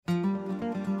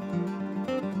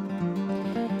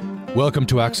Welcome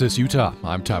to Access Utah.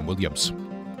 I'm Tom Williams.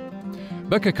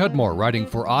 Becca Cudmore, writing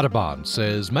for Audubon,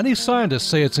 says many scientists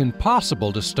say it's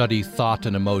impossible to study thought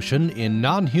and emotion in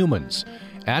non-humans.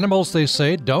 Animals, they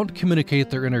say, don't communicate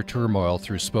their inner turmoil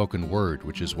through spoken word,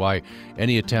 which is why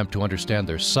any attempt to understand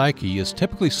their psyche is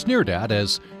typically sneered at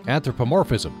as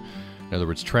anthropomorphism. In other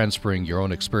words, transferring your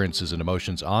own experiences and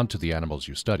emotions onto the animals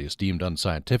you study is deemed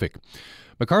unscientific.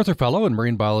 MacArthur Fellow and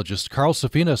marine biologist Carl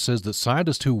Safina says that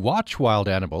scientists who watch wild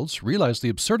animals realize the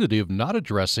absurdity of not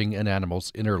addressing an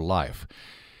animal's inner life.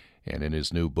 And in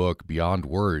his new book, Beyond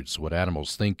Words, What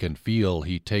Animals Think and Feel,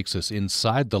 he takes us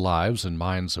inside the lives and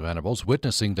minds of animals,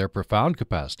 witnessing their profound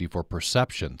capacity for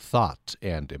perception, thought,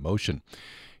 and emotion.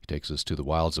 He takes us to the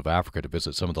wilds of Africa to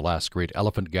visit some of the last great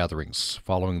elephant gatherings,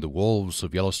 following the wolves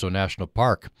of Yellowstone National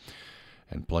Park,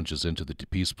 and plunges into the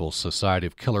peaceful society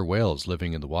of killer whales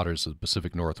living in the waters of the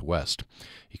Pacific Northwest.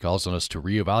 He calls on us to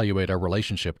reevaluate our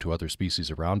relationship to other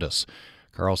species around us.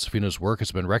 Carl Safina's work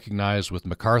has been recognized with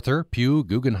MacArthur, Pew,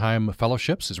 Guggenheim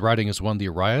Fellowships. His writing has won the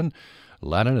Orion,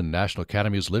 Lannan, and National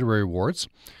Academy's Literary Awards.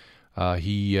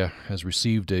 He has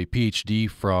received a Ph.D.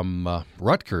 from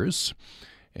Rutgers,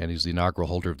 and he's the inaugural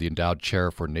holder of the Endowed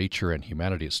Chair for Nature and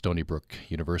Humanity at Stony Brook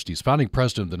University. He's founding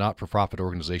president of the not-for-profit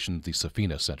organization, the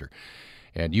Safina Center.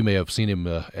 And you may have seen him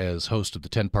as host of the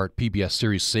 10-part PBS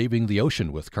series Saving the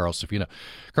Ocean with Carl Safina.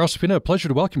 Carl Safina, a pleasure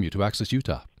to welcome you to Access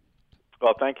Utah.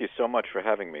 Well, thank you so much for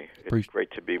having me. It's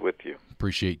great to be with you.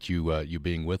 Appreciate you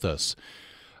being with us.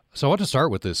 So I want to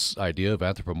start with this idea of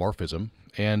anthropomorphism,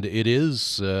 and it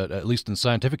is, at least in the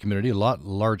scientific community,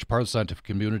 large part of the scientific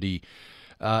community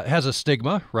has a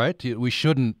stigma, right? We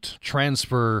shouldn't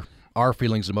transfer our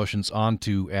feelings and emotions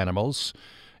onto animals.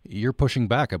 You're pushing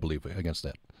back, I believe, against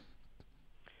that.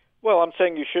 Well, I'm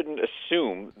saying you shouldn't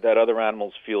assume that other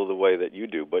animals feel the way that you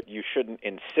do, but you shouldn't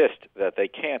insist that they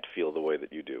can't feel the way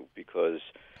that you do, because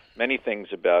many things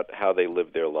about how they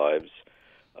live their lives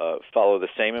follow the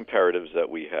same imperatives that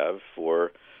we have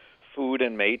for food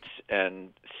and mates and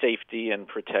safety and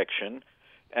protection.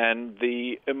 And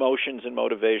the emotions and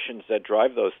motivations that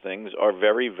drive those things are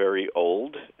very, very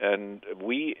old, and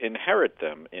we inherit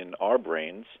them in our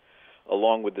brains,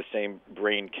 along with the same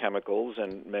brain chemicals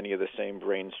and many of the same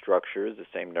brain structures, the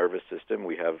same nervous system.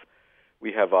 We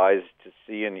have eyes to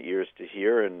see and ears to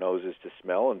hear and noses to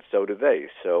smell, and so do they.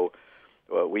 So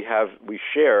we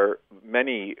share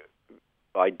many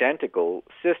identical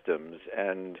systems,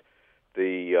 and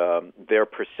their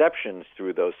perceptions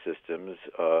through those systems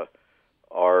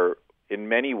are in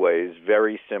many ways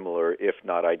very similar, if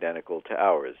not identical, to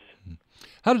ours.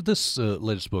 How did this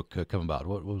latest book come about?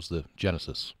 What was the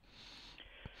genesis?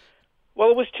 Well,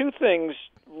 it was two things,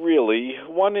 really.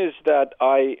 One is that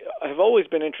I have always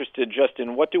been interested just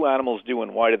in what do animals do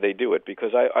and why do they do it,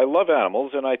 because I love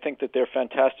animals, and I think that they're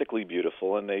fantastically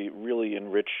beautiful, and they really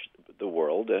enrich the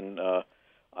world, and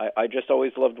I just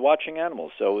always loved watching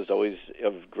animals, so it was always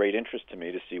of great interest to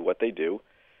me to see what they do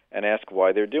and ask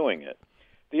why they're doing it.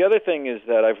 The other thing is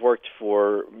that I've worked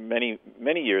for many,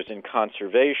 many years in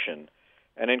conservation,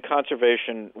 and in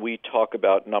conservation we talk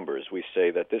about numbers. We say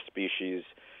that this species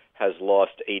has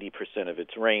lost 80% of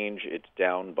its range. It's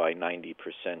down by 90%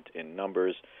 in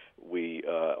numbers. We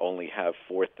only have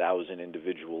 4,000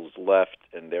 individuals left,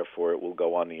 and therefore it will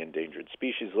go on the endangered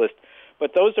species list.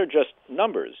 But those are just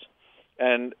numbers,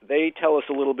 and they tell us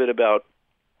a little bit about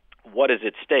what is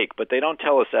at stake, but they don't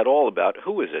tell us at all about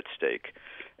who is at stake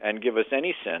and give us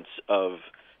any sense of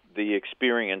the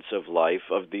experience of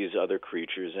life of these other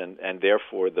creatures and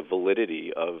therefore the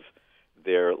validity of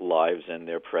their lives and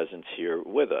their presence here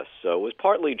with us. So it was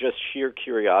partly just sheer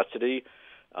curiosity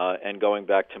and going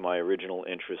back to my original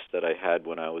interest that I had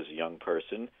when I was a young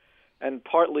person, and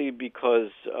partly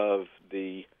because of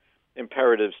the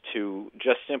imperatives to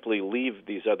just simply leave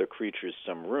these other creatures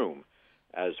some room,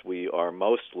 as we are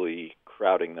mostly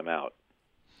crowding them out.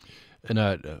 And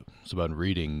it's about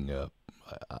reading.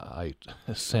 I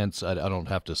sense, I don't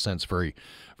have to sense very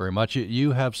much.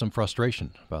 You have some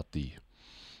frustration about the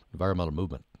environmental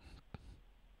movement.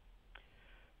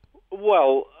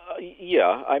 Well,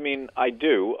 yeah, I mean, I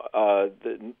do.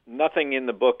 Nothing in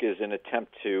the book is an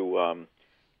attempt to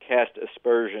cast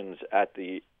aspersions at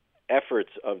the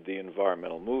efforts of the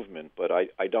environmental movement, but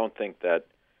I don't think that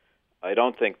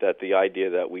the idea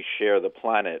that we share the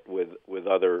planet with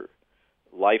other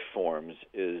life forms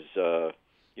is that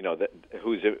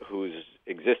whose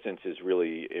existence is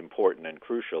really important and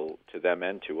crucial to them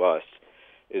and to us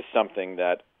is something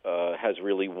that has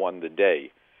really won the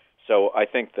day. So I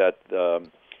think that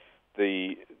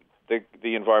the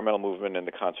environmental movement and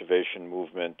the conservation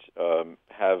movement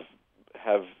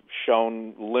have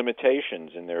shown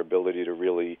limitations in their ability to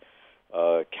really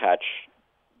catch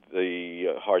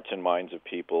the hearts and minds of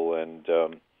people, and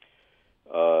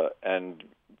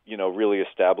really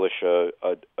establish a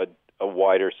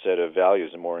wider set of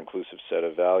values, a more inclusive set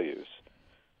of values.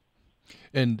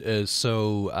 And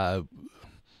so,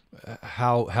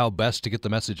 how best to get the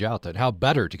message out? Then, how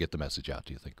better to get the message out?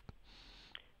 Do you think?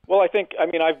 Well,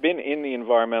 I've been in the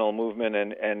environmental movement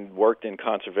and worked in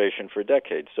conservation for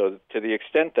decades. So to the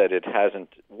extent that it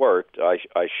hasn't worked,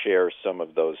 I share some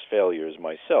of those failures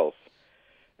myself.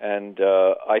 And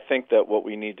I think that what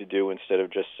we need to do, instead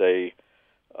of just say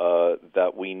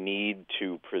that we need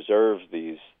to preserve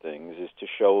these things, is to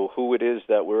show who it is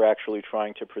that we're actually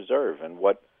trying to preserve, and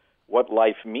what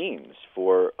life means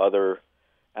for other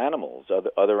animals.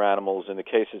 Other animals, in the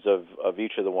cases of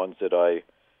each of the ones that I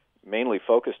mainly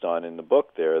focused on in the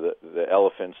book there, the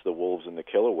elephants, the wolves, and the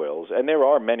killer whales. And there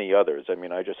are many others. I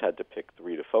mean, I just had to pick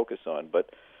 3 to focus on.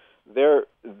 But their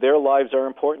lives are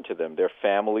important to them. Their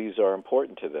families are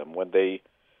important to them.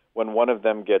 When one of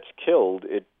them gets killed,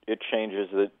 it changes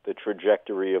the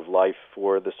trajectory of life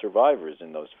for the survivors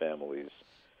in those families.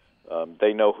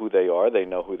 They know who they are. They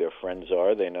know who their friends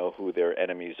are. They know who their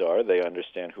enemies are. They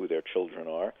understand who their children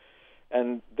are.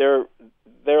 And their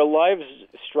lives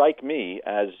strike me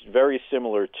as very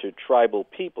similar to tribal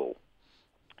people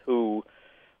who,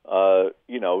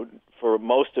 for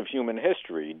most of human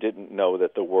history, didn't know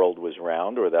that the world was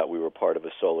round, or that we were part of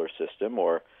a solar system,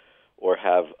 or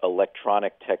have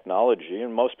electronic technology.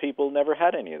 And most people never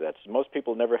had any of that. Most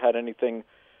people never had anything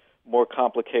more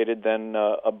complicated than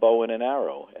a bow and an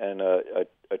arrow. And a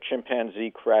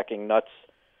chimpanzee cracking nuts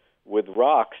with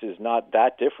rocks is not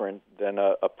that different than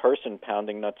a person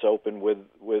pounding nuts open with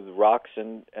rocks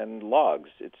and logs.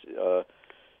 It's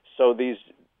so these,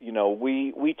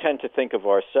 we tend to think of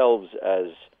ourselves as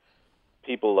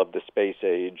people of the space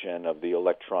age and of the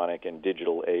electronic and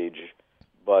digital age,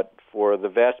 but for the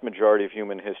vast majority of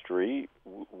human history,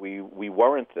 we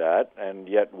weren't that, and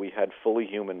yet we had fully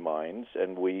human minds,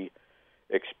 and we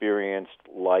experienced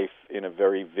life in a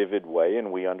very vivid way,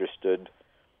 and we understood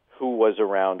who was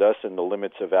around us and the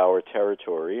limits of our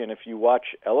territory. And if you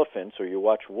watch elephants, or you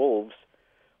watch wolves,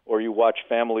 or you watch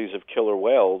families of killer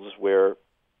whales where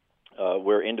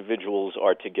individuals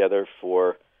are together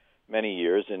for many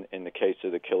years, in the case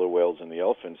of the killer whales and the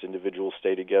elephants, individuals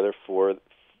stay together for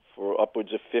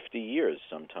upwards of 50 years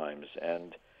sometimes,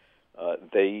 and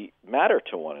they matter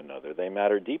to one another. They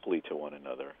matter deeply to one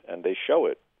another, and they show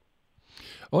it.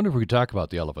 I wonder if we could talk about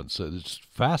the elephants. It's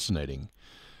fascinating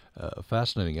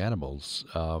animals.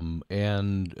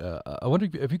 And I wonder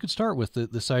if you could start with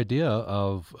this idea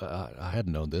of, I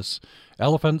hadn't known this,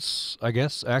 elephants, I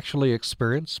guess, actually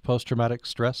experience post-traumatic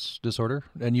stress disorder.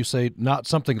 And you say not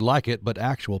something like it, but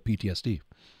actual PTSD.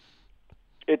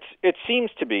 It seems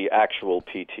to be actual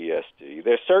PTSD.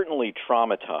 They're certainly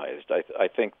traumatized. I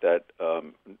think that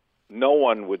no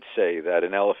one would say that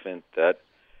an elephant that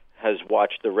has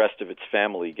watched the rest of its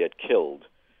family get killed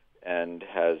and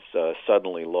has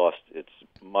suddenly lost its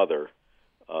mother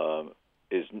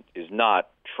is not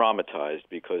traumatized,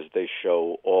 because they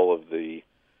show all of the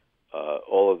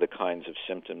kinds of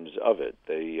symptoms of it.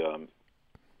 They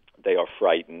are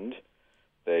frightened.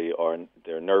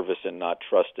 They're nervous and not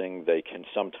trusting. They can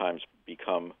sometimes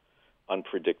become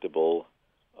unpredictable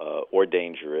or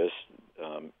dangerous.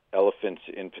 Elephants,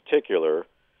 in particular,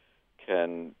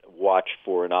 can watch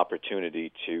for an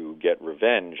opportunity to get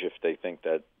revenge if they think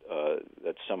that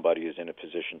somebody is in a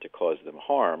position to cause them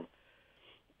harm.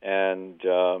 And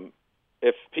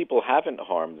if people haven't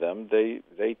harmed them,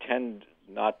 they tend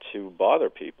not to bother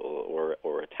people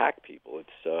or attack people.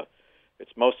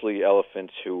 It's mostly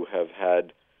elephants who have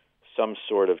had some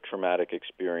sort of traumatic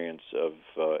experience of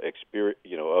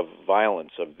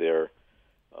violence of their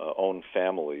own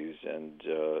families and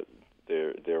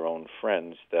their own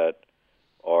friends that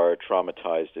are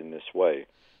traumatized in this way.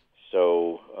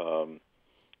 So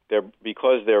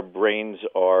because their brains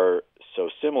are so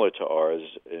similar to ours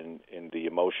in the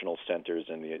emotional centers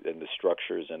and the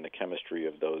structures and the chemistry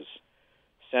of those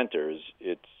centers,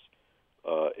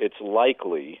 it's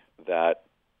likely that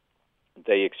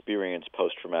they experience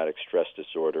post-traumatic stress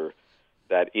disorder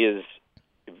that is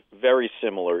very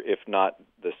similar, if not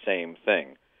the same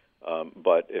thing.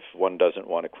 But if one doesn't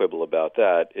want to quibble about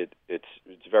that,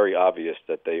 it's very obvious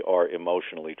that they are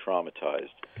emotionally traumatized.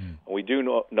 Mm. We do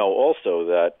know also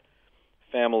that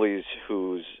families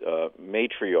whose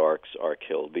matriarchs are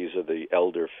killed, these are the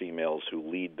elder females who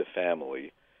lead the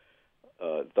family,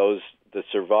 the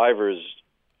survivors'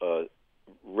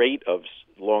 rate of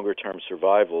longer-term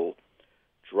survival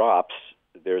drops.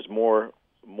 There's more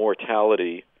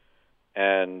mortality,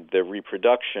 and the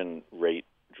reproduction rate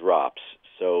drops.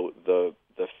 So the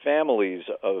families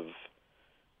of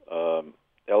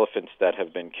elephants that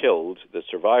have been killed, the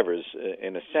survivors,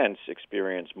 in a sense,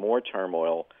 experience more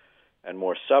turmoil and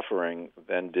more suffering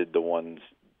than did the ones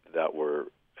that were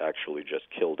actually just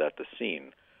killed at the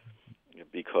scene,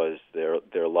 because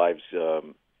their lives are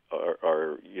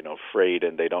frayed,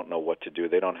 and they don't know what to do.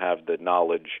 They don't have the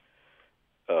knowledge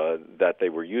that they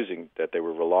were using, that they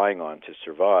were relying on to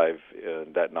survive.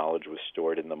 That knowledge was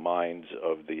stored in the minds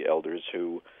of the elders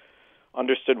who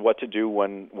understood what to do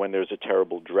when there's a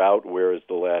terrible drought, where is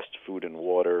the last food and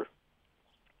water,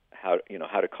 how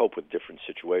to cope with different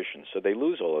situations. So they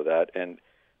lose all of that, and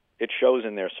it shows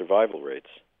in their survival rates.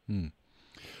 I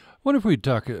wonder if we'd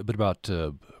talk a bit about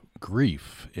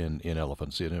grief in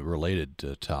elephants, in a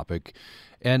related topic,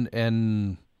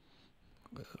 and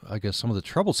I guess some of the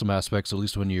troublesome aspects, at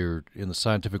least when you're in the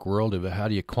scientific world, of how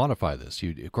do you quantify this?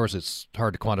 Of course, it's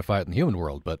hard to quantify it in the human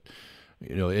world, but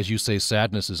as you say,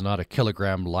 sadness is not a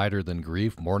kilogram lighter than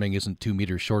grief. Mourning isn't 2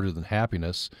 meters shorter than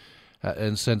happiness.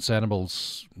 And since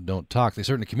animals don't talk, they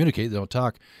certainly communicate. They don't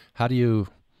talk. How do you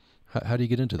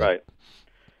get into that?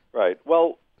 Right.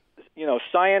 Well,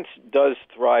 science does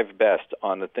thrive best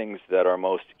on the things that are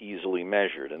most easily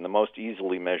measured, and the most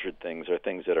easily measured things are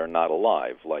things that are not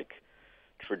alive, like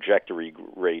trajectory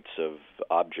rates of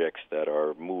objects that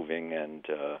are moving, and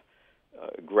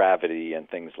gravity and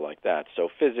things like that. So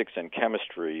physics and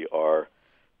chemistry are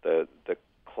the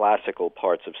classical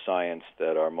parts of science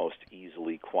that are most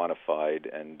easily quantified,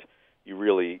 and you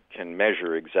really can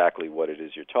measure exactly what it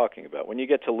is you're talking about. When you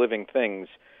get to living things,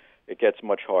 it gets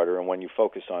much harder, and when you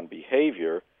focus on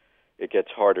behavior, it gets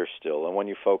harder still. And when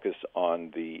you focus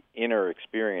on the inner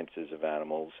experiences of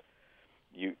animals,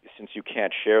 since you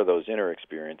can't share those inner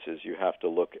experiences, you have to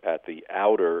look at the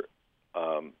outer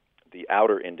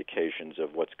indications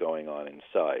of what's going on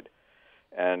inside.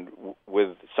 And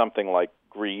with something like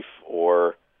grief,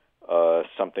 or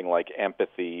something like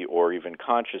empathy, or even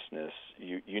consciousness,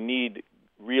 you need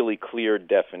really clear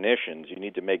definitions. You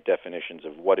need to make definitions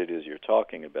of what it is you're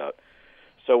talking about.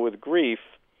 So with grief,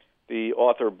 the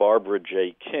author Barbara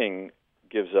J. King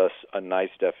gives us a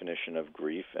nice definition of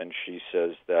grief, and she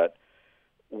says that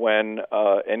when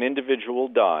an individual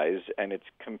dies and its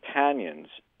companions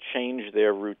change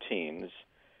their routines,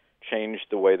 change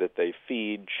the way that they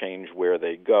feed, change where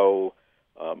they go,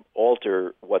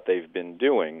 alter what they've been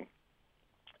doing,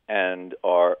 and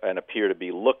appear to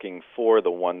be looking for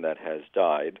the one that has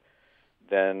died,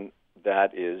 then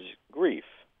that is grief.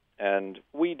 And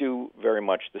we do very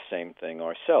much the same thing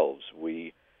ourselves.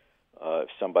 If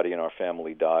somebody in our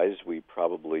family dies, we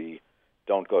probably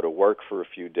don't go to work for a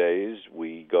few days.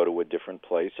 We go to a different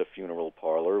place, a funeral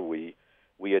parlor. We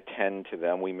attend to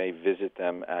them. We may visit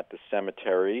them at the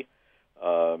cemetery,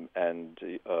 and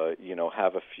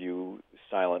have a few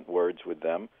silent words with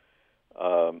them.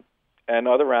 And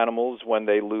other animals, when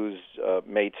they lose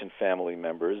mates and family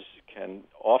members, can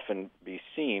often be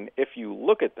seen if you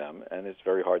look at them, and it's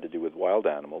very hard to do with wild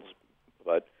animals,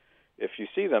 but if you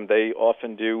see them, they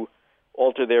often do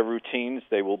alter their routines.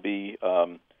 They will be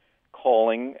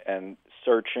calling and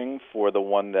searching for the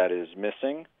one that is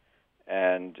missing.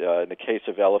 And in the case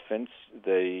of elephants,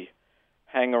 they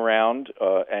hang around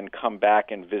and come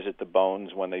back and visit the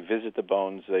bones. When they visit the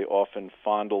bones, they often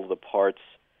fondle the parts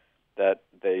that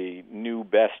they knew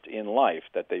best in life,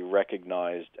 that they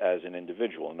recognized as an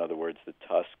individual. In other words, the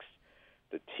tusks,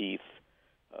 the teeth,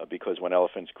 because when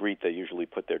elephants greet, they usually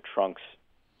put their trunks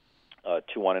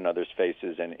to one another's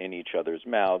faces and in each other's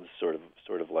mouths, sort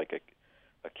of like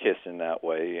a kiss in that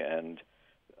way, and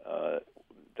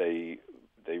they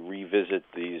revisit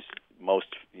these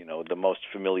the most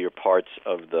familiar parts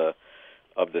of the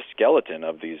skeleton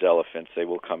of these elephants. They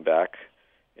will come back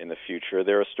in the future.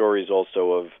 There are stories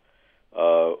also of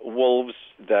wolves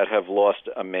that have lost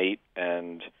a mate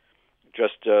and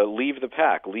just leave the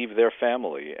pack, leave their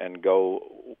family, and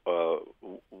go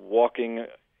walking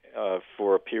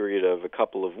for a period of a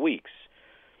couple of weeks,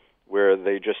 where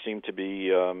they just seem to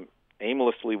be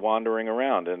aimlessly wandering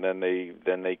around, and then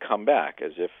they come back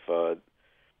as if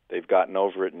they've gotten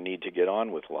over it and need to get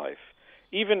on with life.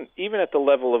 Even at the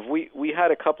level of we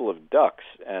had a couple of ducks,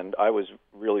 and I was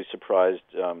really surprised.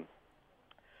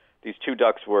 These two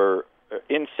ducks were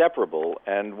inseparable,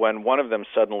 and when one of them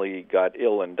suddenly got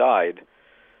ill and died,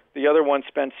 the other one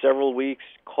spent several weeks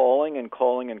calling and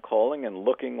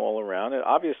looking all around. It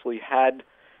obviously had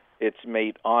its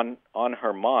mate on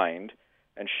her mind,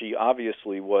 and she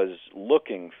obviously was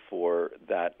looking for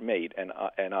that mate,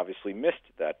 and obviously missed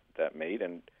that mate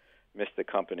and missed the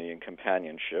company and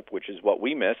companionship, which is what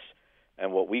we miss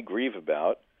and what we grieve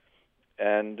about.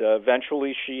 And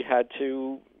eventually she had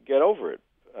to get over it.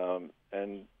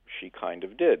 and she kind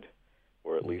of did,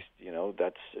 or at least,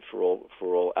 that's for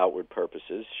all outward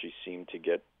purposes. She seemed to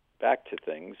get back to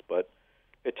things, but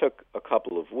it took a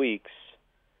couple of weeks.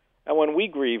 And when we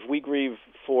grieve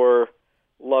for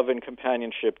love and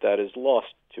companionship that is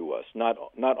lost to us, not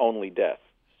only death.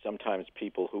 Sometimes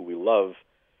people who we love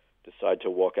decide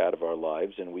to walk out of our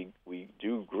lives, and we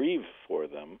do grieve for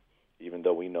them, even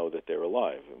though we know that they're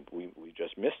alive. We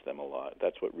just miss them a lot.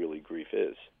 That's what really grief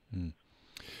is. Mm.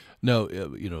 No,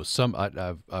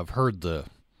 I've heard the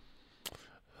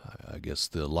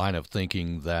line of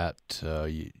thinking that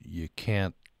you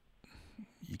can't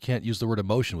use the word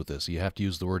emotion with this. You have to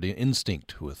use the word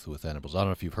instinct with animals. I don't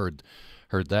know if you've heard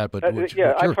that, but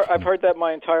I've heard that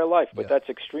my entire life, but that's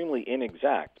extremely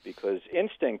inexact, because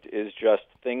instinct is just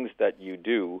things that you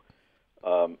do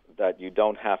that you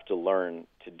don't have to learn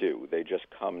to do. They just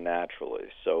come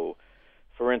naturally. So,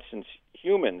 for instance,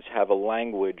 humans have a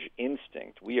language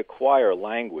instinct. We acquire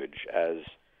language as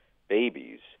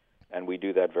babies, and we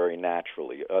do that very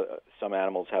naturally. Some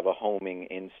animals have a homing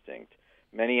instinct.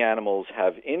 Many animals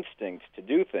have instincts to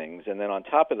do things, and then on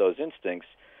top of those instincts,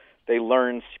 they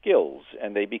learn skills,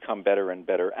 and they become better and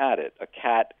better at it. A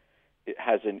cat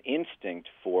has an instinct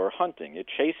for hunting. It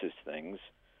chases things,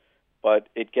 but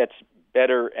it gets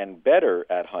better and better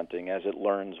at hunting as it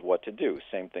learns what to do.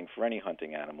 Same thing for any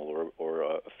hunting animal or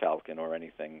a falcon or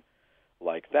anything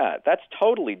like that. That's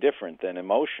totally different than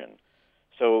emotion.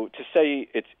 So to say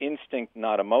it's instinct,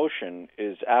 not emotion,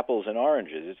 is apples and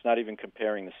oranges. It's not even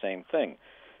comparing the same thing.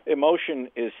 Emotion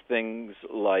is things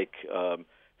like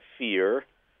fear,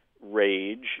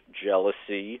 rage,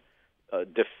 jealousy,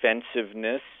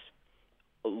 defensiveness,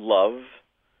 love,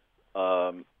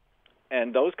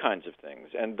 and those kinds of things.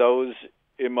 And those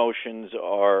emotions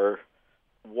are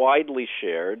widely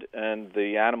shared, and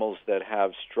the animals that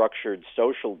have structured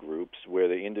social groups where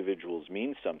the individuals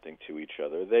mean something to each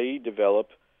other, they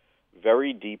develop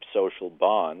very deep social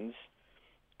bonds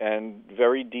and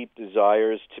very deep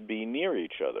desires to be near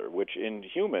each other, which in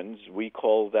humans we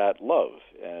call that love,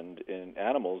 and in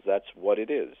animals that's what it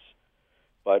is.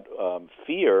 But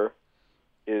fear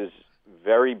is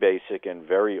very basic and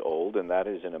very old, and that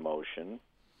is an emotion.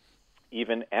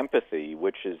 Even empathy,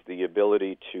 which is the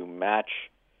ability to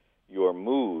match your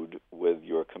mood with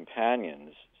your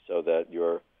companions, so that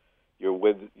you're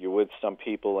with some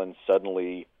people and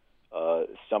suddenly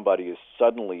somebody is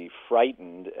suddenly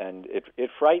frightened and it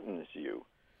frightens you,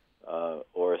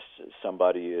 or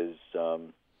somebody is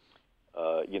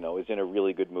is in a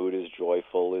really good mood, is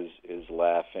joyful, is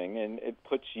laughing, and it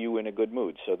puts you in a good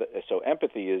mood. So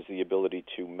empathy is the ability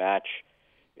to match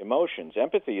emotions.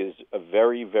 Empathy is a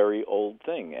very, very old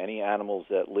thing. Any animals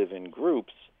that live in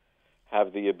groups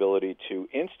have the ability to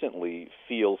instantly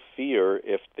feel fear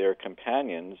if their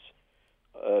companions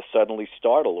suddenly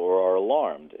startle or are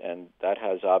alarmed, and that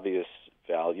has obvious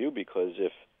value, because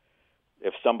if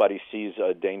somebody sees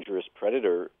a dangerous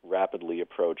predator rapidly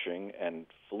approaching and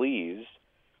flees,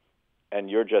 and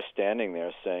you're just standing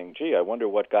there saying, gee, I wonder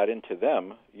what got into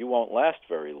them, you won't last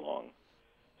very long.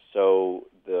 So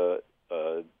the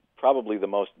probably the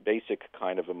most basic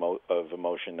kind of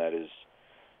emotion that is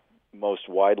most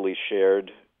widely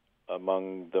shared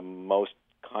among the most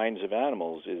kinds of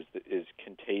animals is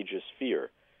contagious fear,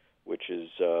 which is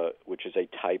a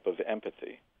type of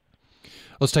empathy.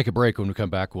 Let's take a break. When we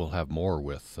come back, we'll have more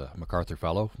with MacArthur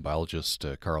Fellow, biologist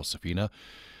Carl Safina.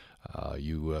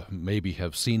 You maybe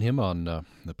have seen him on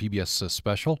the PBS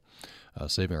special,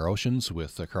 Saving Our Oceans,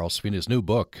 with Carl Safina. His new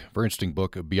book, very interesting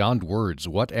book, Beyond Words,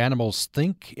 What Animals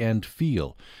Think and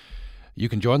Feel. You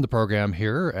can join the program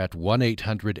here at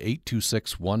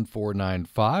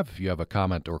 1-800-826-1495. If you have a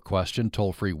comment or question,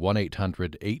 toll free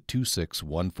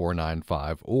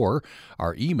 1-800-826-1495, or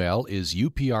our email is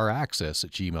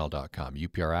upraccess@gmail.com,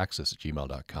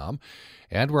 upraccess@gmail.com,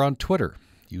 and we're on Twitter.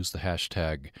 Use the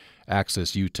hashtag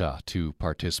AccessUtah to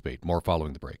participate. More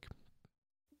following the break.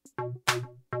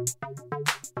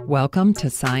 Welcome to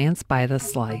Science by the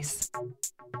Slice.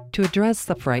 To address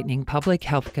the frightening public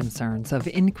health concerns of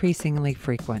increasingly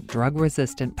frequent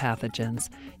drug-resistant pathogens,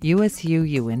 USU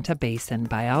Uinta Basin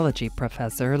biology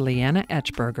professor Leanna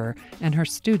Etchberger and her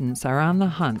students are on the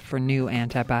hunt for new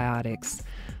antibiotics.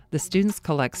 The students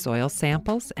collect soil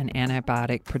samples and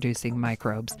antibiotic-producing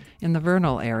microbes in the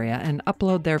vernal area and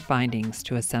upload their findings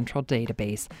to a central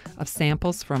database of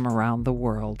samples from around the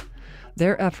world.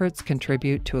 Their efforts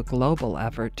contribute to a global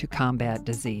effort to combat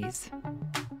disease.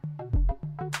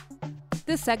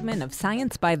 This segment of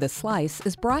Science by the Slice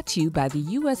is brought to you by the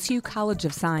USU College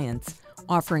of Science,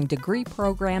 offering degree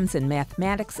programs in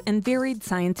mathematics and varied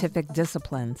scientific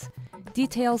disciplines.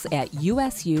 Details at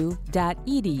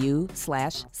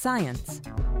usu.edu/science.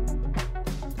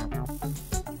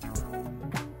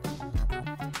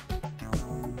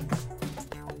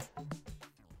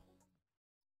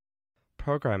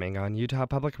 Programming on Utah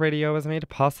Public Radio is made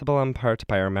possible in part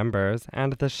by our members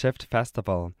and the Shift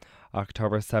Festival,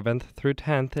 October 7th through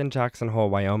 10th in Jackson Hole,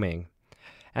 Wyoming.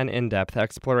 An in-depth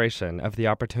exploration of the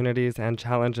opportunities and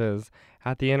challenges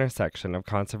at the intersection of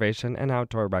conservation and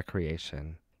outdoor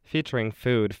recreation. Featuring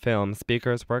food, film,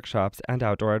 speakers, workshops, and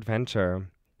outdoor adventure.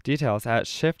 Details at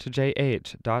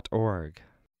shiftjh.org.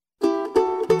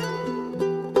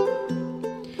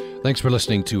 Thanks for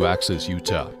listening to Access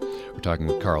Utah. We're talking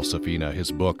with Carl Safina.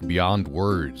 His book, Beyond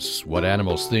Words, What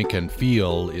Animals Think and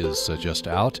Feel, is just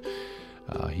out.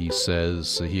 He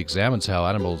says he examines how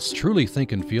animals truly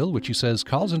think and feel, which he says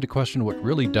calls into question what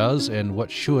really does and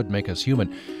what should make us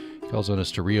human. He calls on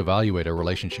us to reevaluate our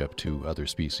relationship to other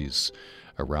species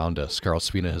around us. Carl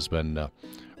Safina has been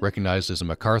recognized as a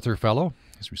MacArthur Fellow.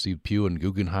 He's received Pew and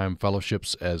Guggenheim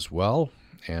fellowships as well,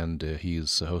 and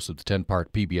he's the host of the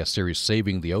 10-part PBS series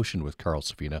Saving the Ocean with Carl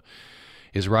Safina.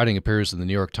 His writing appears in the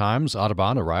New York Times,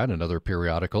 Audubon, Orion, and other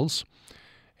periodicals.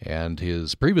 And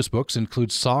his previous books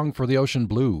include Song for the Ocean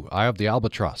Blue, Eye of the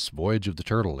Albatross, Voyage of the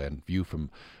Turtle, and View from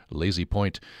Lazy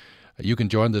Point. You can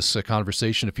join this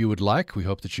conversation if you would like. We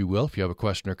hope that you will. If you have a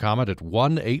question or comment, at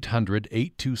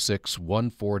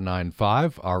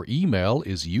 1-800-826-1495. Our email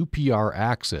is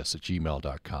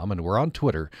upraccess@gmail.com, and we're on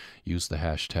Twitter. Use the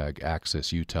hashtag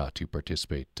AccessUtah to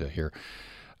participate here.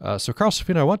 So, Carl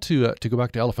Safina, I want to go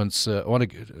back to elephants. I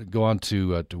want to go on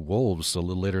to wolves a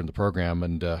little later in the program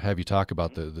and have you talk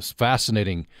about this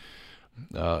fascinating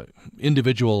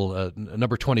individual,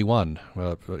 number 21,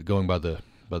 going by the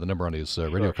number on his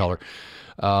radio collar.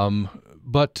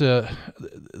 But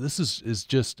this is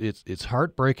just it's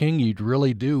heartbreaking. You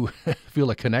really do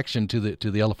feel a connection to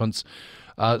the elephants.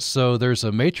 So there's a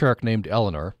matriarch named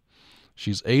Eleanor.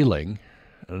 She's ailing.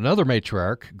 Another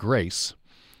matriarch, Grace,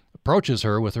 approaches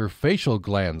her with her facial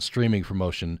glands streaming from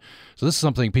motion. So this is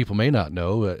something people may not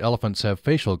know. Elephants have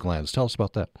facial glands. Tell us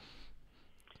about that.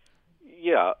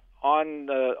 Yeah, on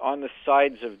the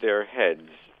sides of their heads,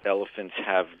 elephants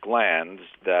have glands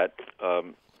that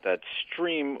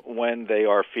stream when they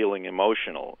are feeling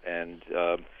emotional, and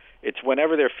it's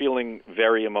whenever they're feeling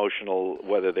very emotional,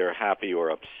 whether they're happy or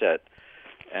upset.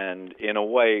 And in a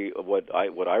way, what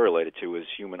I relate it to is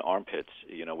human armpits.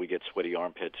 You know, we get sweaty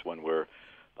armpits when we're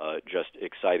just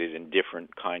excited in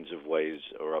different kinds of ways,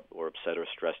 or upset or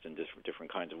stressed in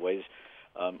different kinds of ways.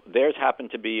 Theirs happen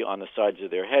to be on the sides of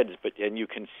their heads, and you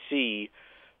can see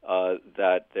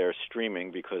that they're streaming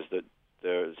because the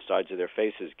sides of their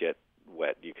faces get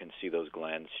wet. You can see those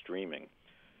glands streaming.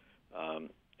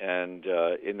 And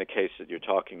in the case that you're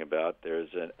talking about,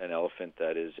 there's an elephant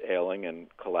that is ailing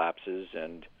and collapses,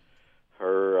 and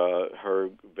her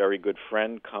very good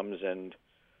friend comes and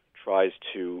tries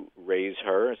to raise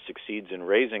her, succeeds in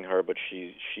raising her, but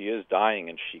she is dying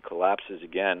and she collapses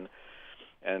again.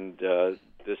 And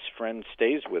this friend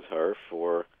stays with her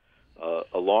for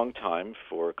a long time,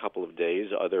 for a couple of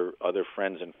days. Other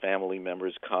friends and family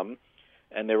members come,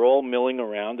 and they're all milling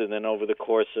around. And then over the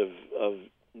course of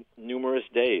numerous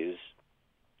days,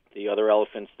 the other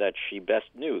elephants that she best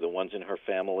knew, the ones in her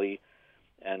family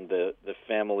and the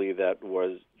family that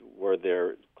were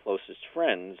their closest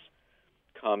friends,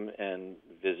 come and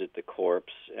visit the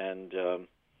corpse. And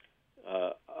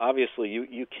obviously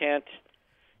you can't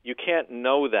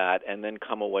know that and then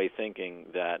come away thinking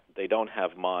that they don't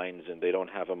have minds and they don't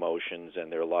have emotions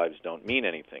and their lives don't mean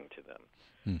anything to them.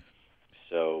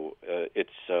 So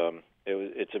it's a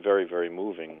very, very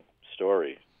moving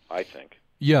story, I think.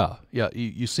 Yeah.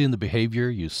 You see in the behavior,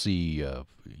 you see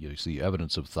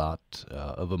evidence of thought,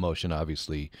 of emotion.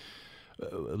 Obviously,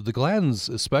 the glands,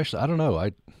 especially. I don't know.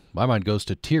 My mind goes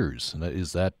to tears.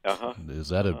 Is that a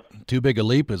too big a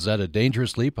leap? Is that a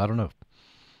dangerous leap? I don't know.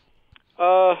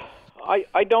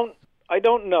 I don't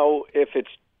know if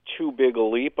it's too big a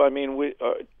leap. I mean,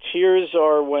 tears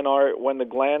are when the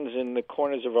glands in the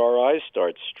corners of our eyes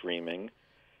start streaming,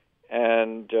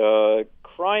 and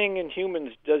crying in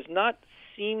humans does not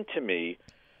seem to me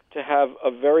to have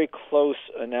a very close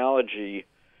analogy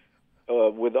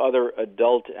with other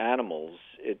adult animals.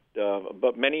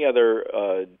 But many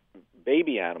other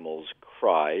baby animals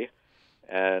cry,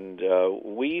 and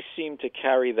we seem to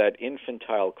carry that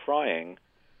infantile crying,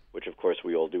 which of course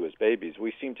we all do as babies.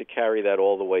 We seem to carry that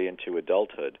all the way into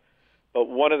adulthood. But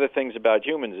one of the things about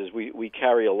humans is we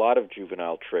carry a lot of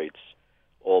juvenile traits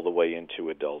all the way into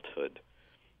adulthood,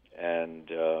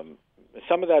 and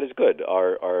some of that is good.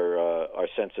 Our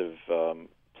sense of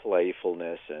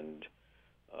playfulness and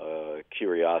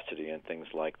curiosity and things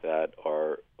like that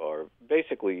are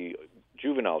basically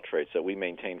juvenile traits that we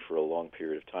maintain for a long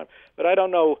period of time. But I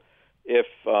don't know if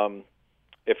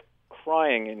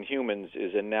crying in humans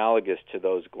is analogous to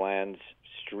those glands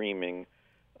streaming.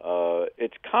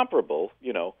 It's comparable,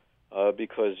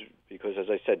 because as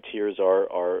I said, tears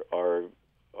are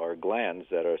glands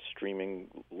that are streaming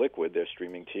liquid. They're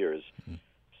streaming tears. Mm-hmm.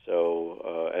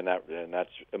 So and that's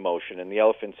emotion, and the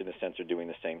elephants, in a sense, are doing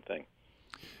the same thing.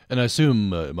 And I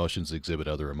assume emotions exhibit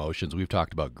other emotions. We've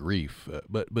talked about grief,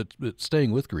 but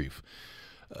staying with grief.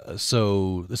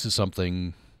 So this is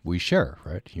something we share,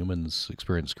 right? Humans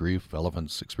experience grief.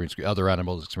 Elephants experience grief. Other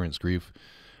animals experience grief.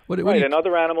 And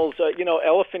other animals,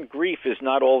 elephant grief is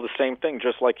not all the same thing,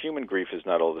 just like human grief is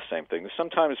not all the same thing.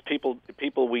 Sometimes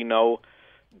people we know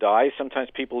die. Sometimes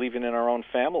people even in our own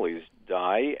families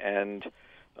die, and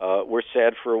we're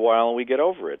sad for a while and we get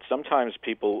over it. Sometimes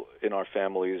people in our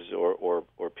families or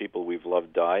people we've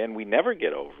loved die and we never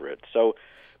get over it. So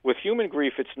with human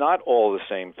grief, it's not all the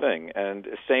same thing. And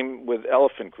same with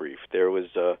elephant grief. There was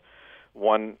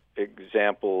one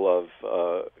example of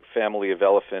a family of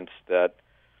elephants that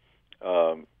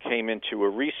came into a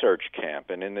research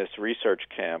camp. And in this research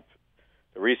camp,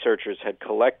 the researchers had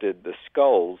collected the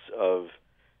skulls of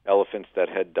elephants that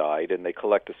had died, and they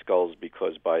collect the skulls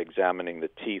because by examining the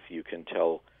teeth you can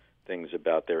tell things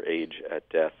about their age at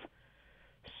death.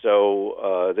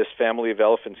 So this family of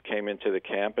elephants came into the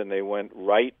camp, and they went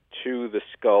right to the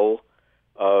skull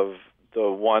of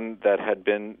the one that had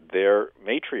been their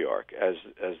matriarch, as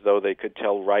though they could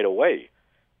tell right away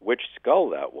which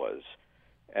skull that was.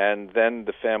 And then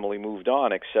the family moved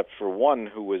on, except for one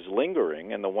who was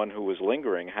lingering, and the one who was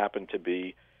lingering happened to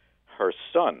be her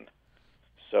son.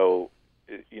 So,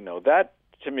 that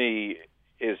to me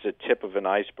is a tip of an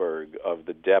iceberg of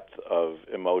the depth of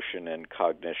emotion and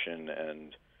cognition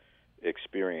and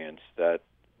experience that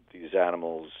these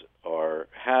animals are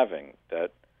having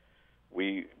that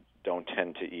we don't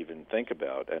tend to even think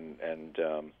about. And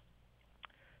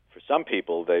for some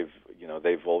people, they've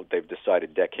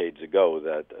decided decades ago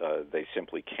that they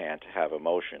simply can't have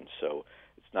emotions. So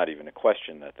it's not even a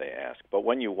question that they ask. But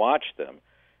when you watch them,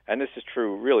 and this is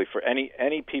true really for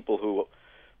any people who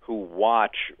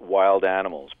watch wild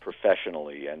animals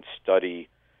professionally and study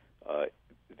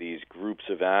these groups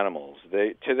of animals,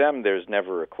 to them there's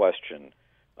never a question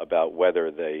about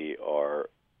whether they are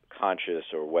conscious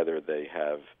or whether they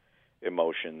have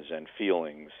emotions and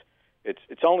feelings.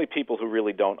 It's only people who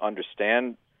really don't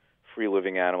understand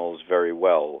free-living animals very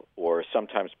well, or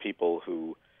sometimes people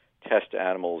who test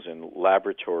animals in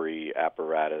laboratory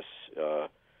apparatuses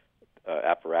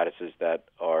that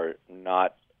are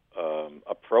not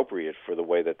appropriate for the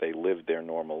way that they live their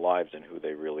normal lives and who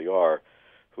they really are,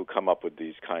 who come up with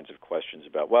these kinds of questions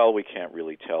about, well, we can't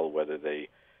really tell whether they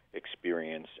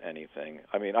experience anything.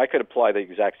 I mean, I could apply the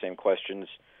exact same questions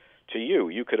to you.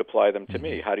 You could apply them to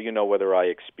me. How do you know whether I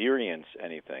experience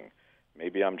anything?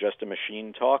 Maybe I'm just a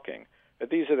machine talking. But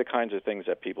these are the kinds of things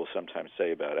that people sometimes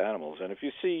say about animals. And if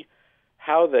you see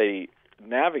how they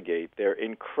navigate their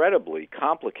incredibly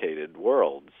complicated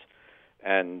worlds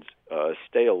and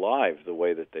stay alive the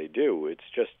way that they do, it's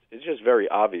just very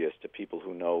obvious to people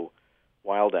who know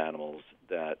wild animals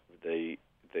that they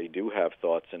do have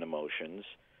thoughts and emotions.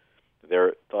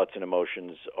 Their thoughts and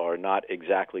emotions are not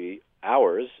exactly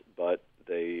ours, but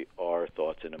they are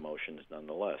thoughts and emotions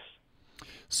nonetheless.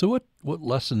 So what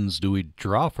lessons do we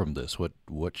draw from this?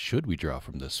 What should we draw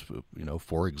from this?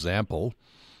 For example,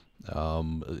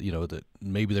 that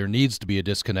maybe there needs to be a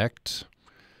disconnect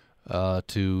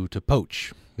to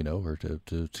poach, or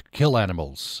to kill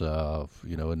animals,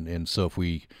 and so if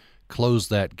we close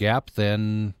that gap,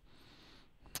 then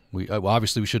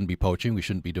obviously we shouldn't be poaching. We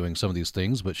shouldn't be doing some of these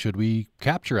things. But should we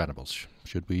capture animals?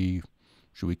 Should we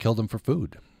kill them for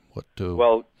food?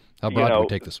 How broad do we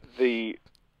take this? The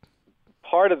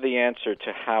part of the answer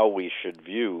to how we should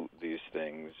view these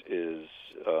things is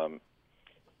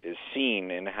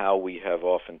seen in how we have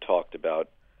often talked about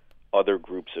other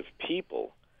groups of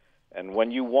people. And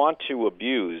when you want to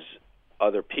abuse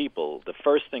other people, the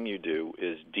first thing you do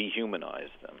is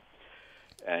dehumanize them.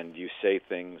 And you say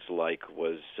things like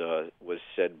was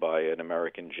said by an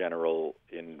American general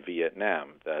in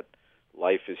Vietnam, that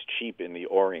life is cheap in the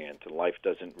Orient and life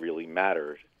doesn't really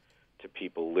matter to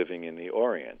people living in the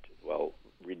Orient. Well,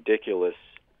 ridiculous,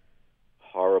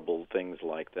 horrible things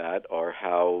like that are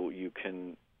how you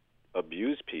can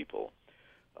abuse people.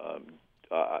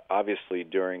 Obviously,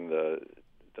 during the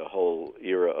whole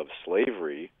era of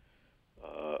slavery,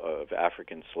 of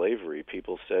African slavery,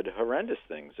 people said horrendous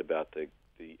things about the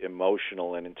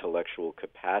emotional and intellectual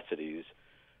capacities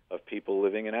of people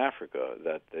living in Africa,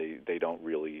 that they don't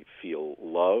really feel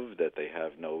love, that they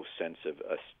have no sense of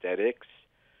aesthetics,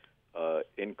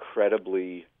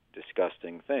 incredibly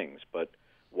disgusting things. But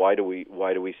why do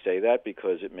we say that?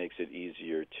 Because it makes it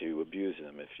easier to abuse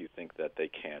them if you think that they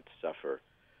can't suffer.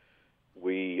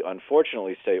 We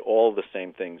unfortunately say all the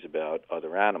same things about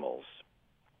other animals,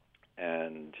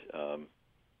 and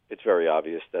it's very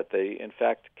obvious that they, in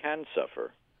fact, can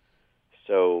suffer.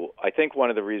 So I think one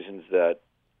of the reasons that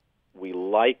we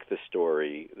like the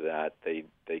story that they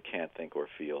can't think or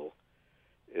feel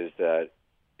is that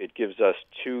it gives us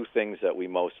two things that we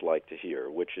most like to hear,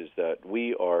 which is that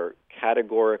we are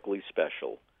categorically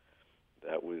special,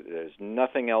 that there's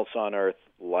nothing else on earth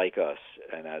like us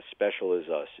and as special as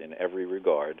us in every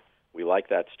regard. We like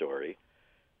that story.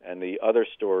 And the other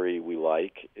story we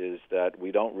like is that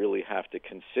we don't really have to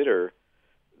consider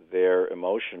their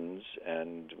emotions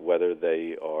and whether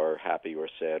they are happy or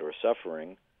sad or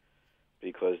suffering,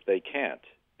 because they can't.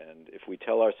 And if we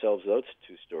tell ourselves those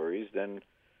two stories, then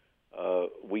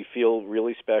we feel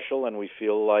really special, and we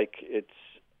feel like it's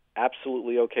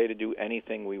absolutely okay to do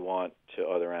anything we want to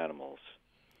other animals.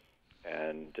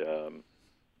 And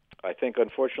I think,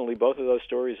 unfortunately, both of those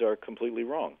stories are completely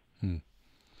wrong.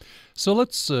 So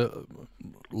let's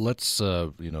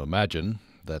imagine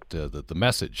that the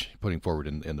message putting forward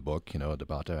in the book,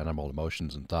 about animal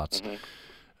emotions and thoughts,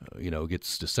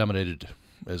 gets disseminated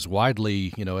as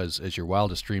widely, as your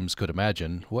wildest dreams could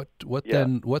imagine. What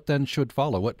then should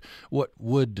follow? What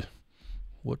would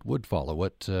follow?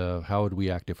 How would we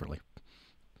act differently?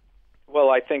 Well,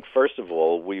 I think first of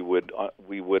all we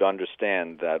would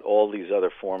understand that all these other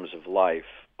forms of life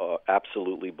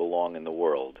absolutely belong in the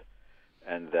world,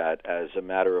 and that as a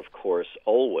matter of course,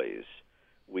 always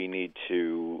we need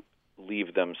to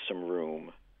leave them some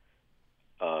room.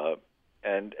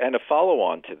 And a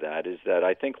follow-on to that is that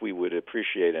I think we would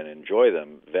appreciate and enjoy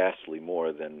them vastly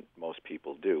more than most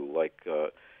people do. Like,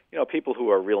 people who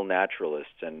are real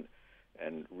naturalists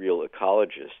and real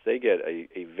ecologists, they get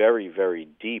a very, very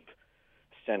deep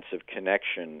sense of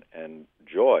connection and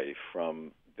joy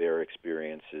from their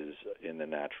experiences in the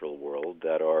natural world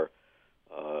that are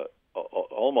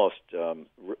almost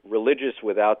religious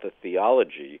without the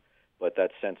theology, but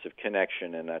that sense of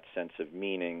connection and that sense of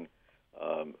meaning,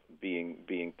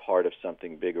 being part of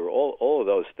something bigger. All of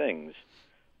those things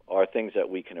are things that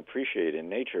we can appreciate in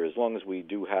nature as long as we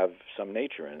do have some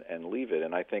nature and leave it.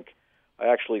 And I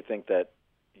actually think that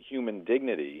human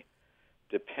dignity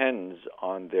depends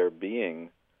on there being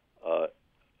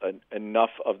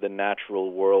enough of the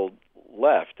natural world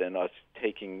left and us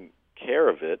taking care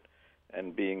of it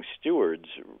and being stewards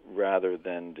rather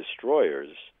than destroyers.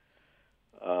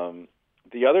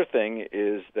 The other thing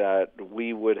is that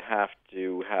we would have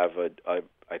to have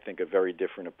I think, a very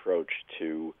different approach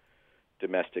to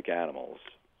domestic animals.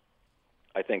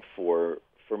 I think for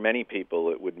many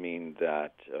people it would mean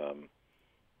that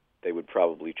they would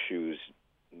probably choose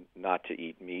not to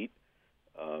eat meat.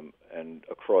 And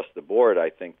across the board, I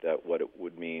think that what it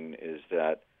would mean is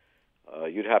that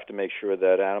you'd have to make sure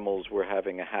that animals were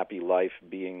having a happy life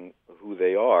being who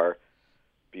they are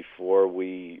before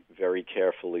we very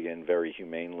carefully and very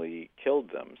humanely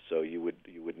killed them. So you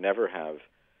would never have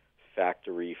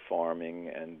factory farming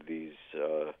and these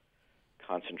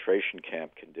concentration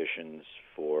camp conditions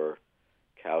for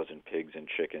cows and pigs and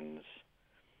chickens.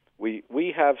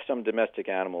 We have some domestic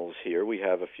animals here. We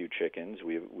have a few chickens.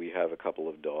 We have a couple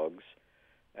of dogs.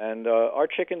 And our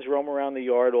chickens roam around the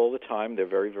yard all the time. They're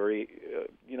very, very,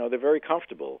 they're very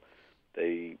comfortable.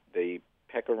 They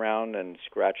peck around and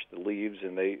scratch the leaves,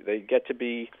 and they get to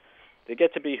be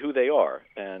who they are.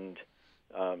 And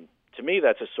to me,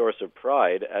 that's a source of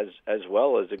pride as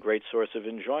well as a great source of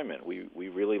enjoyment. We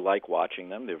really like watching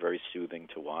them. They're very soothing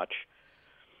to watch.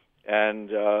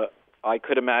 And I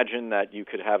could imagine that you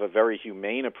could have a very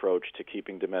humane approach to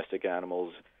keeping domestic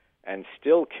animals and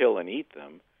still kill and eat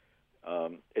them.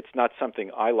 It's not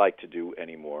something I like to do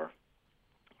anymore.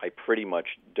 I pretty much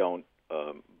don't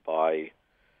buy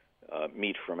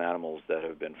meat from animals that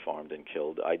have been farmed and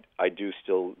killed. I do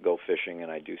still go fishing,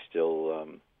 and I do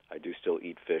still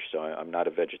eat fish. So I'm not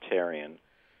a vegetarian,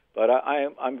 but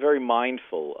I'm very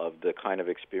mindful of the kind of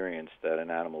experience that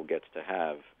an animal gets to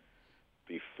have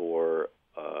before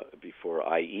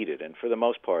I eat it. And for the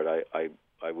most part,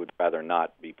 I would rather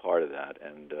not be part of that,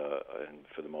 and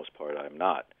for the most part, I'm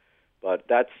not. But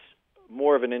that's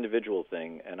more of an individual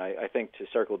thing, and I think, to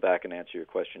circle back and answer your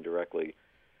question directly,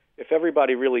 if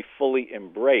everybody really fully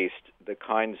embraced the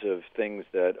kinds of things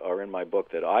that are in my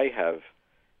book that I have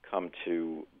come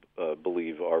to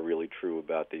believe are really true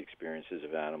about the experiences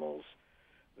of animals,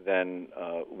 then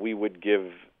we would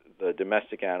give the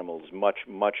domestic animals much,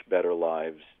 much better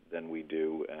lives than we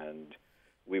do, and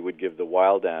we would give the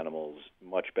wild animals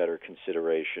much better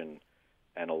consideration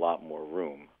and a lot more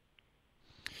room.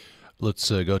 Let's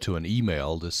go to an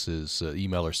email. This is,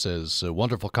 emailer says,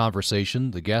 wonderful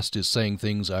conversation. The guest is saying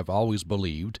things I've always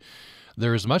believed.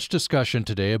 There is much discussion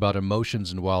today about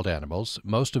emotions in wild animals,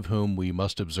 most of whom we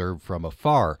must observe from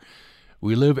afar.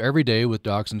 We live every day with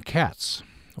dogs and cats.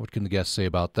 What can the guests say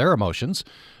about their emotions?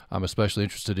 I'm especially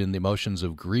interested in the emotions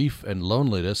of grief and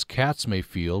loneliness cats may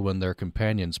feel when their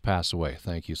companions pass away.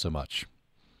 Thank you so much.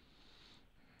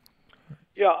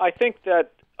 Yeah, I think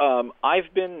that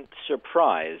I've been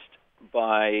surprised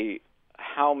by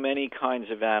how many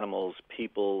kinds of animals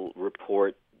people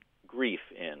report grief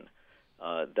in.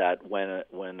 That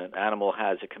when an animal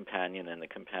has a companion and the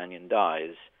companion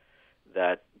dies,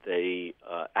 that they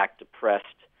act depressed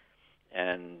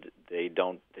and they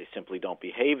simply don't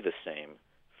behave the same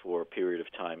for a period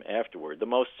of time afterward. The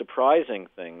most surprising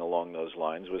thing along those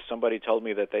lines was somebody told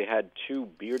me that they had 2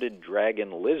 bearded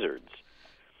dragon lizards.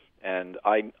 And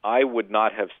I would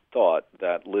not have thought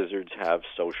that lizards have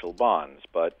social bonds,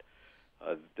 but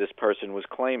this person was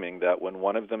claiming that when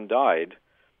one of them died,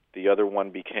 the other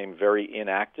one became very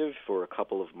inactive for a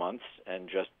couple of months and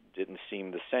just didn't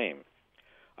seem the same.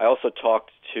 I also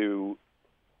talked to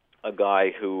a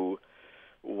guy who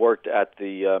worked at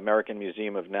the American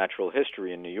Museum of Natural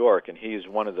History in New York, and he's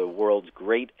one of the world's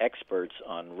great experts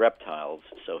on reptiles,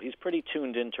 so he's pretty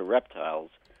tuned into reptiles.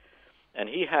 And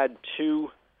he had 2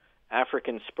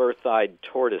 African spur-thighed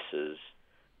tortoises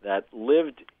that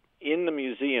lived in the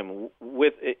museum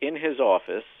in his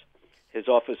office. His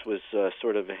office was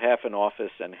sort of half an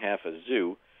office and half a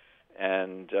zoo,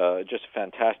 and just a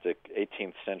fantastic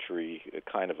 18th century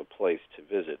kind of a place to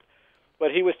visit.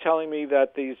 But he was telling me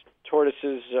that these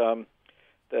tortoises,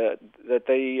 that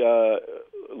they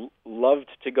loved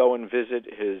to go and visit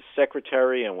his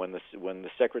secretary, and when the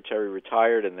secretary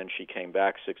retired and then she came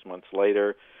back 6 months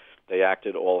later, they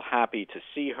acted all happy to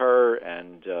see her,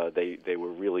 and they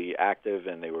were really active,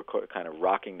 and they were kind of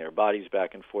rocking their bodies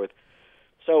back and forth.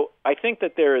 So I think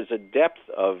that there is a depth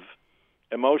of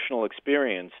emotional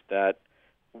experience that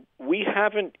we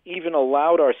haven't even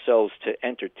allowed ourselves to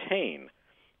entertain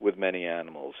with many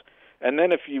animals. And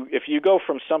then if you go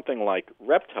from something like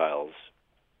reptiles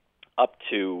up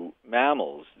to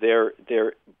mammals, their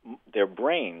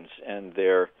brains and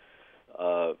their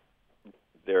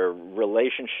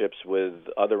relationships with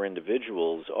other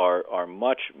individuals are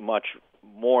much, much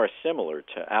more similar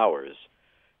to ours.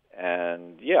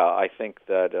 And yeah, I think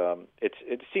that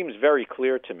it seems very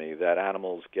clear to me that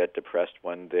animals get depressed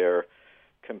when their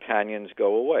companions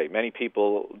go away. Many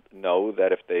people know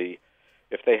that if they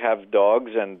have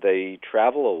dogs and they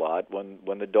travel a lot,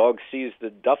 when the dog sees the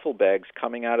duffel bags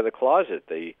coming out of the closet,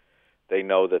 they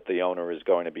know that the owner is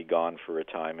going to be gone for a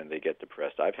time, and they get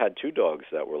depressed. I've had 2 dogs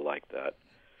that were like that.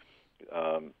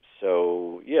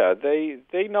 So yeah,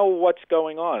 they know what's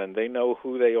going on, and they know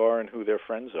who they are and who their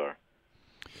friends are.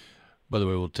 By the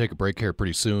way, we'll take a break here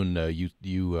pretty soon. You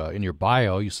in your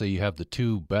bio, you say you have the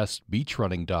 2 best beach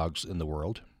running dogs in the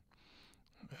world.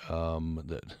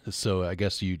 So I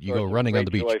guess you go running on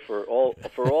the beach. It's a great joy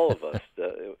for all of us.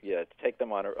 Yeah, take them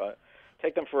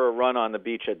for a run on the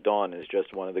beach at dawn is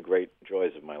just one of the great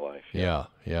joys of my life. Yeah.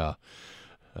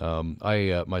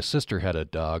 My sister had a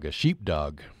dog, a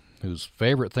sheepdog, whose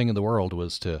favorite thing in the world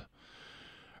was to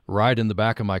ride in the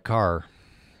back of my car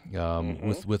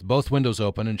with both windows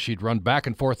open, and she'd run back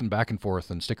and forth and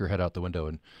stick her head out the window,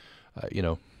 and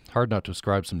hard not to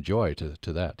ascribe some joy to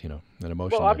that, an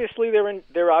emotion. Well, obviously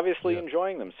they're obviously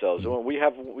enjoying themselves.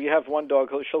 Mm-hmm. We have one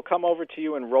dog. She'll come over to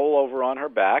you and roll over on her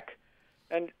back,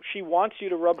 and she wants you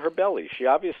to rub her belly. She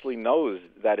obviously knows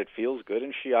that it feels good,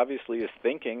 and she obviously is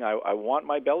thinking, I want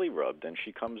my belly rubbed, and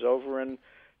she comes over and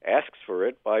asks for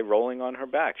it by rolling on her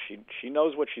back. She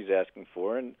knows what she's asking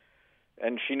for, and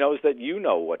she knows that you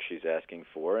know what she's asking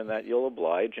for, and that you'll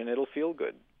oblige, and it'll feel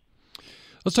good.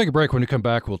 Let's take a break. When we come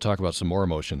back, we'll talk about some more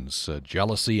emotions,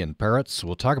 jealousy and parrots.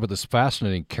 We'll talk about this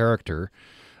fascinating character,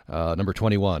 number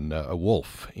 21, a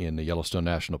wolf in the Yellowstone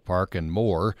National Park, and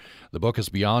more. The book is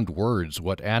Beyond Words,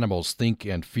 What Animals Think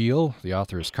and Feel. The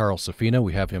author is Carl Safina.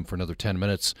 We have him for another 10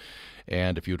 minutes.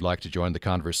 And if you'd like to join the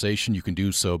conversation, you can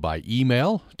do so by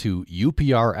email to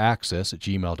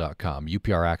upraccess@gmail.com,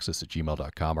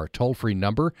 upraccess@gmail.com. Our toll-free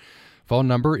phone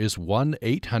number is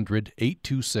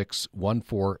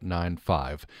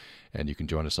 1-800-826-1495. And you can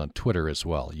join us on Twitter as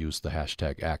well. Use the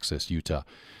hashtag AccessUtah.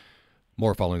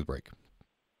 More following the break.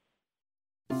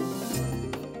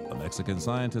 A Mexican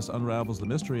scientist unravels the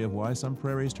mystery of why some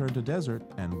prairies turned to desert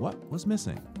and what was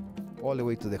missing. all the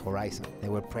way to the horizon.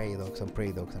 There were prairie dogs and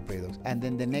prairie dogs and prairie dogs. And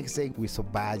then the next day we saw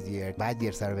badger.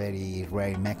 Badgers are very rare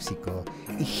in Mexico.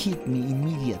 It hit me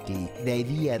immediately, the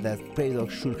idea that prairie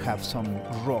dogs should have some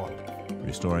role.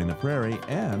 Restoring the prairie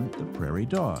and the prairie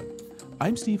dog.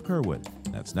 I'm Steve Curwood.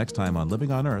 That's next time on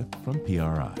Living on Earth from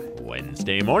PRI.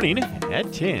 Wednesday morning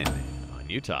at 10 on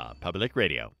Utah Public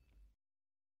Radio.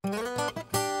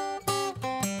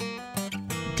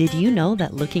 Did you know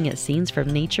that looking at scenes from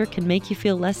nature can make you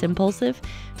feel less impulsive?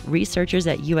 Researchers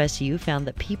at USU found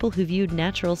that people who viewed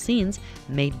natural scenes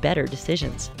made better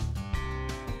decisions.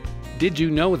 Did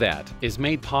You Know That is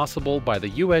made possible by the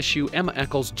USU Emma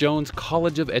Eccles Jones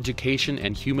College of Education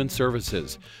and Human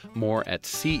Services. More at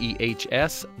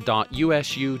cehs.usu.edu.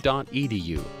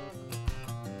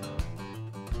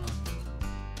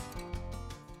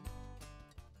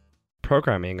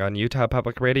 Programming on Utah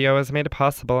Public Radio is made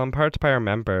possible in part by our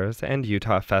members and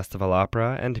Utah Festival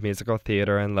Opera and Musical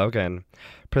Theater in Logan,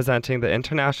 presenting the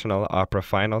International Opera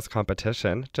Finals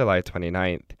Competition July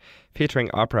 29th, featuring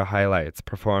opera highlights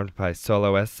performed by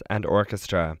soloists and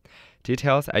orchestra.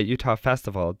 Details at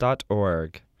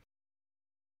utahfestival.org.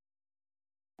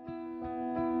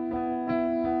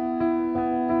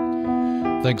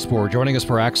 Thanks for joining us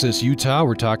for Access Utah.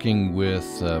 We're talking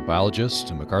with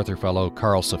biologist and MacArthur Fellow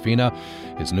Carl Safina.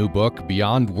 His new book,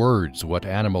 Beyond Words, What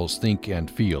Animals Think and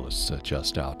Feel, is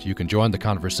just out. You can join the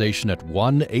conversation at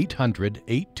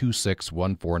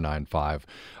 1-800-826-1495.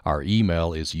 Our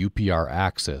email is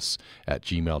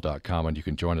upraccess@gmail.com, and you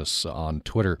can join us on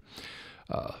Twitter.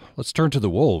 Let's turn to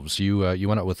the wolves. You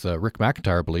went out with Rick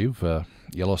McIntyre, I believe,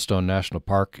 Yellowstone National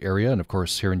Park area, and of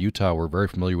course here in Utah we're very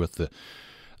familiar with the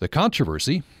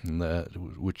controversy,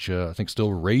 which I think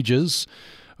still rages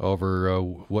over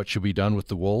what should be done with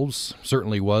the wolves.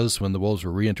 Certainly was when the wolves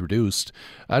were reintroduced.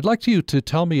 I'd like you to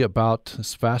tell me about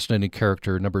this fascinating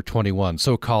character, number 21,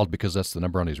 so called because that's the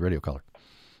number on his radio collar.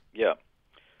 Yeah.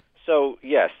 So,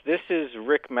 yes, this is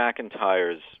Rick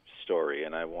McIntyre's story,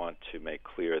 and I want to make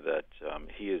clear that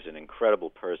he is an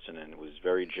incredible person and was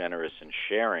very generous in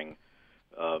sharing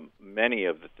many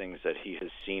of the things that he has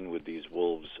seen with these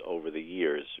wolves over the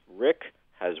years. Rick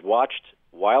has watched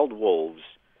wild wolves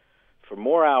for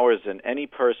more hours than any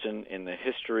person in the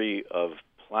history of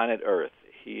planet Earth.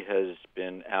 He has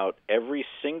been out every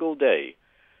single day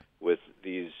with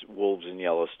these wolves in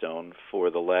Yellowstone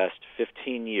for the last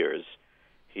 15 years.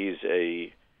 He's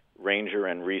a ranger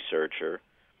and researcher,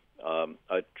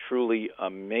 a truly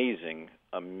amazing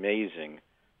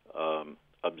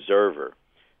observer.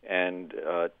 And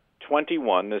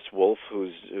 21, this wolf,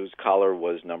 whose collar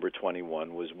was number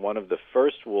 21, was one of the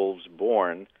first wolves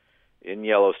born in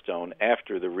Yellowstone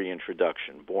after the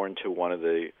reintroduction, born to one of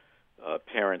the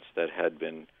parents that had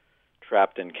been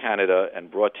trapped in Canada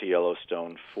and brought to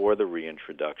Yellowstone for the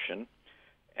reintroduction.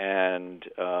 And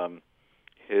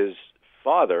his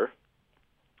father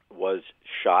was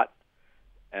shot,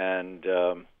 and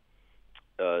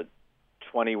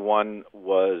 21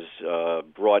 was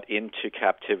brought into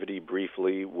captivity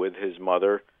briefly with his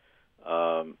mother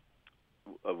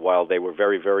while they were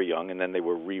very, very young, and then they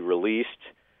were re-released.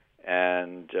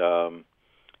 And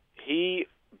he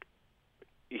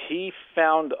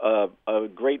found a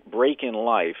great break in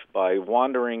life by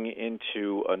wandering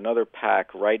into another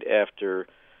pack right after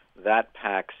that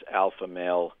pack's alpha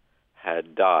male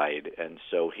had died. And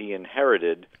so he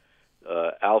inherited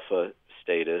alpha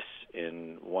status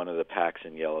in one of the packs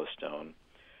in Yellowstone.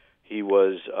 He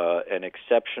was an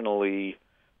exceptionally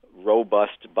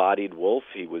robust-bodied wolf.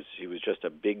 He was just a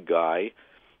big guy,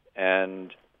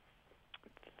 and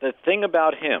the thing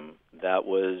about him that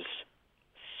was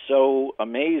so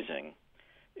amazing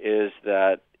is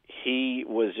that he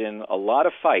was in a lot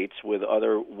of fights with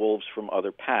other wolves from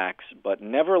other packs, but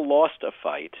never lost a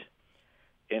fight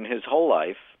in his whole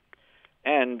life,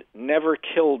 and never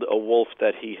killed a wolf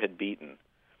that he had beaten.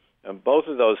 And both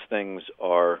of those things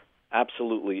are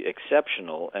absolutely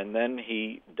exceptional. And then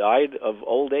he died of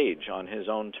old age on his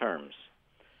own terms.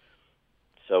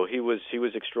 So he was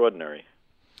extraordinary.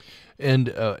 And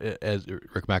as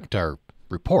Rick McIntyre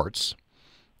reports,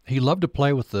 he loved to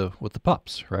play with the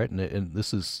pups, right? And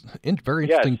this is very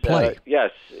interesting play.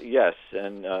 Yes.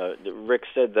 And Rick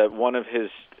said that one of his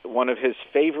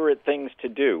favorite things to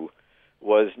do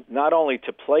was not only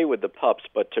to play with the pups,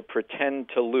 but to pretend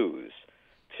to lose,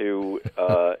 to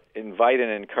invite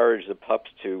and encourage the pups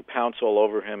to pounce all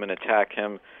over him and attack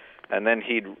him, and then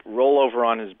he'd roll over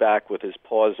on his back with his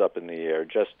paws up in the air,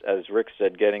 just as Rick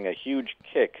said, getting a huge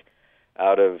kick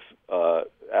out of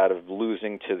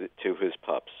losing to his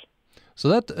pups. So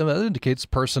that indicates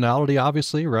personality,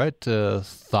 obviously, right?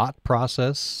 Thought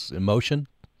process, emotion.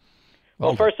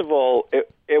 Well, first of all,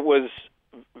 it was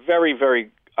very, very,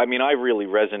 I mean, I really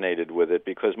resonated with it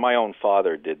because my own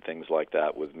father did things like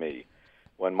that with me.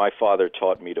 When my father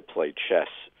taught me to play chess,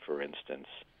 for instance,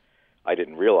 I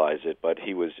didn't realize it, but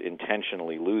he was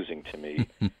intentionally losing to me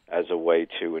as a way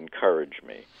to encourage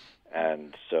me.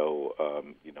 And so,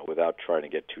 without trying to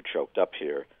get too choked up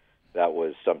here, that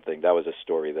was a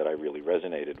story that I really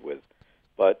resonated with.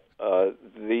 But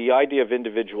the idea of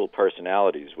individual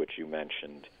personalities, which you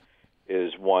mentioned,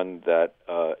 is one that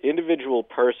individual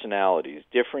personalities,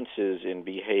 differences in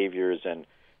behaviors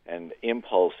and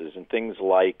impulses, and things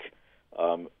like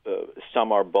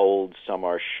some are bold, some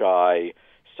are shy,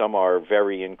 some are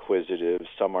very inquisitive,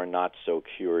 some are not so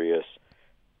curious.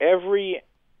 Every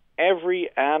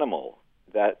animal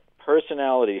that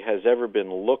personality has ever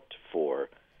been looked for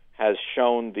has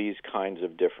shown these kinds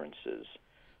of differences.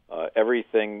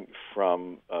 Everything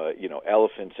from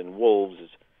elephants and wolves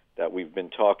that we've been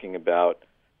talking about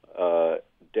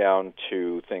down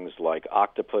to things like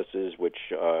octopuses, which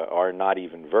are not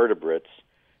even vertebrates,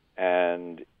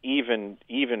 and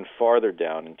even farther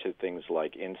down into things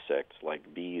like insects,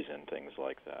 like bees and things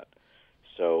like that.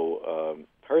 So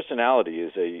personality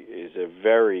is a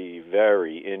very,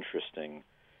 very interesting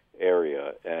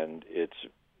area, and it's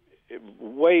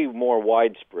way more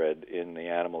widespread in the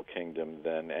animal kingdom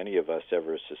than any of us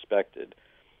ever suspected.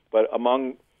 But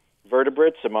among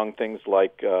vertebrates, among things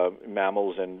like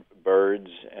mammals and birds,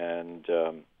 and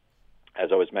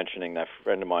as I was mentioning, that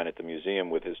friend of mine at the museum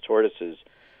with his tortoises,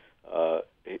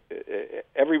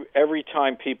 every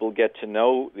time people get to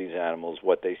know these animals,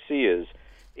 what they see is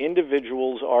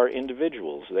individuals are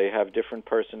individuals. They have different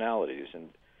personalities, and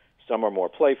some are more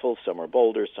playful, some are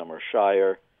bolder, some are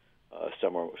shyer,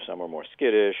 some are more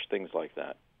skittish, things like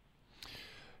that.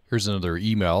 Here's another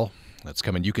email that's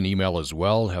coming. You can email as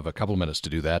well. Have a couple minutes to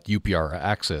do that.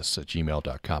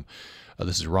 upraccess@gmail.com.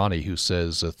 This is Ronnie, who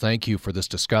says, thank you for this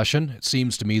discussion. It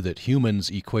seems to me that humans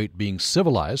equate being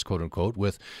civilized, quote unquote,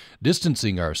 with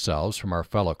distancing ourselves from our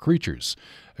fellow creatures,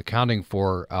 accounting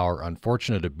for our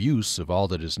unfortunate abuse of all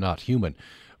that is not human.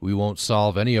 We won't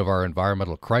solve any of our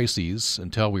environmental crises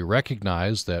until we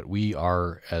recognize that we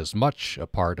are as much a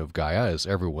part of Gaia as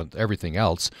everything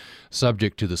else,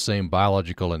 subject to the same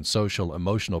biological and social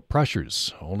emotional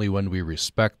pressures. Only when we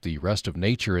respect the rest of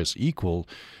nature as equal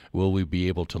will we be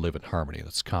able to live in harmony.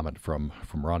 That's a comment from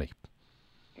Ronnie.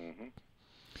 Mm-hmm.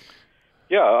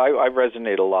 Yeah, I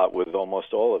resonate a lot with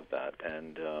almost all of that,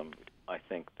 and I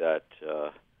think that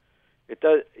it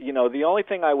does. The only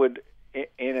thing I would,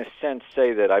 in a sense,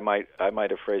 say that I might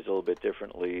have phrased a little bit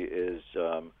differently is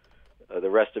the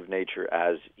rest of nature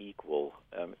as equal.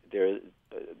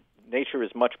 Nature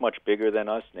is much, much bigger than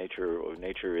us.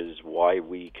 Nature is why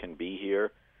we can be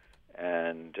here,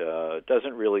 and it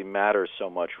doesn't really matter so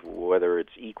much whether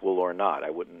it's equal or not. I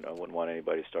wouldn't want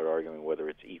anybody to start arguing whether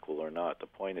it's equal or not. The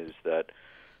point is that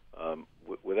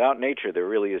without nature, there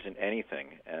really isn't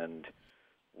anything, and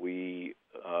we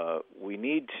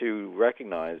need to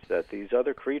recognize that these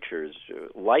other creatures,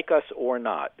 like us or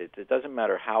not, it doesn't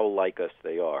matter how like us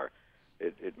they are.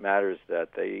 It matters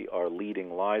that they are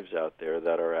leading lives out there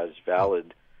that are as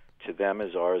valid to them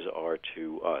as ours are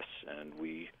to us, and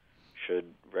we should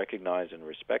recognize and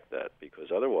respect that,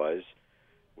 because otherwise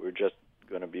we're just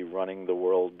going to be running the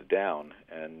world down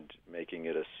and making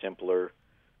it a simpler,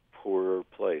 poorer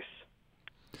place.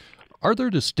 Are there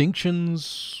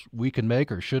distinctions we can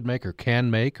make or should make or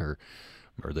can make or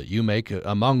that you make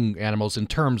among animals in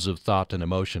terms of thought and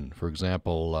emotion? For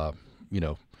example, we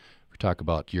talk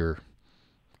about your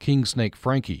king snake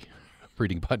Frankie,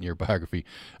 reading about in your biography,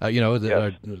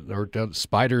 Yes. or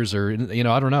spiders, or,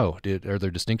 I don't know. Are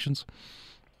there distinctions?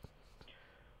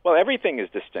 Well, everything is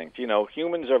distinct.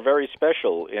 Humans are very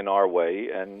special in our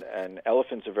way, and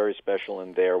elephants are very special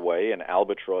in their way, and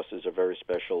albatrosses are very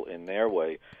special in their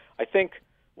way. I think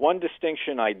one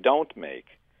distinction I don't make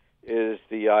is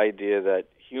the idea that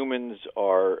humans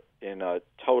are in a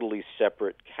totally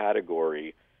separate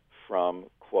category from,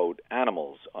 quote,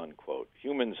 animals, unquote.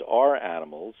 Humans are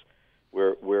animals.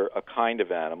 We're a kind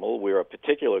of animal. We're a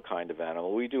particular kind of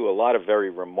animal. We do a lot of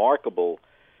very remarkable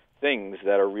things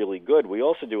that are really good. We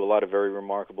also do a lot of very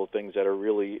remarkable things that are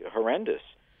really horrendous.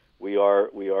 We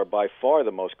are by far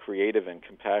the most creative and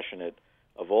compassionate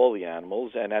of all the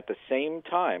animals, and at the same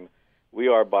time, we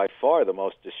are by far the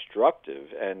most destructive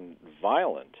and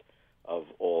violent of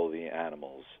all the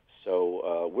animals.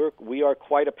 So we are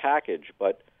quite a package,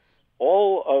 but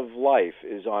all of life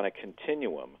is on a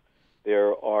continuum.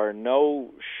 There are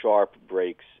no sharp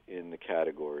breaks in the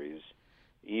categories.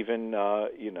 Even,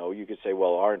 you could say,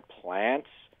 well, aren't plants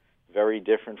very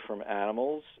different from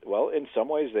animals? Well, in some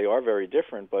ways they are very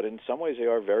different, but in some ways they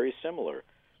are very similar.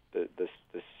 the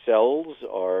cells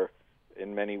are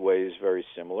in many ways very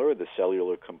similar. The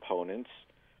cellular components,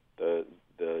 the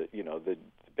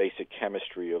basic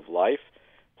chemistry of life.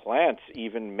 Plants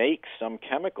even make some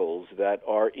chemicals that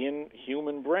are in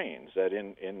human brains, that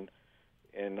in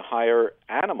higher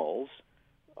animals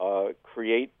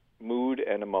create mood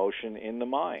and emotion in the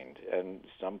mind. And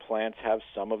some plants have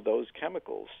some of those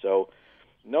chemicals. So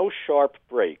no sharp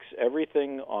breaks,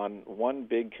 everything on one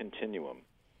big continuum.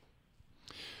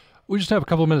 We just have a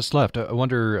couple of minutes left. I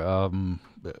wonder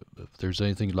if there's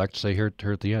anything you'd like to say here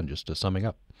at the end, just summing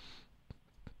up.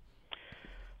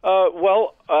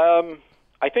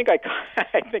 I think I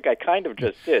kind of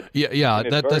just did. Yeah,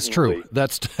 that's true.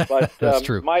 That's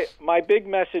true. My big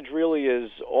message really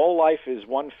is all life is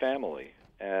one family,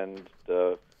 and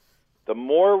the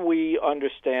more we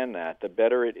understand that, the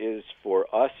better it is for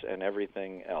us and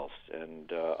everything else.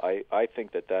 And I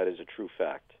think that is a true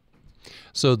fact.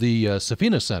 So the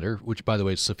Safina Center, which by the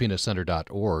way is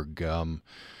safinacenter.org,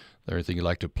 anything you'd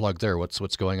like to plug there?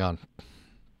 What's going on?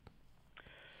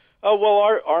 Oh,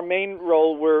 well, our main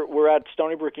role, we're at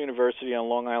Stony Brook University on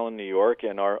Long Island, New York,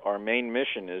 and our main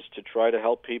mission is to try to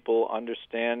help people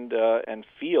understand and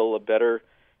feel a better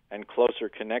and closer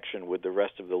connection with the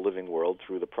rest of the living world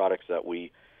through the products that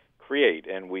we create.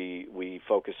 And we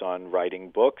focus on writing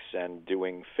books and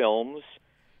doing films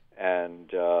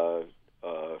and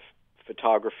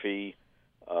photography,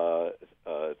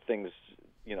 things,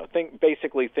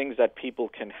 basically things that people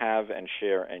can have and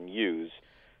share and use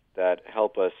that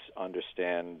help us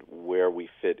understand where we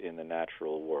fit in the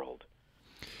natural world.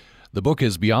 The book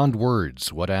is Beyond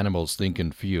Words, What Animals Think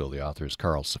and Feel. The author is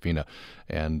Carl Safina,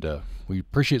 and we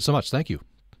appreciate it so much. Thank you.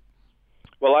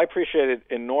 Well, I appreciate it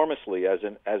enormously. As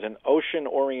an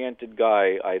ocean-oriented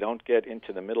guy, I don't get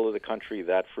into the middle of the country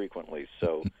that frequently,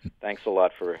 so thanks a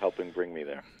lot for helping bring me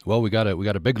there. Well, we got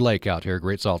a big lake out here,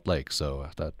 Great Salt Lake, so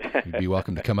that you'd be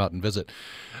welcome to come out and visit.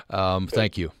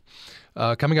 Thank you.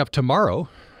 Coming up tomorrow,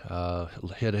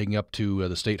 heading up to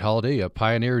the state holiday,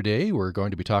 Pioneer Day, we're going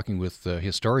to be talking with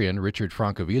historian Richard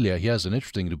Francavilla. He has an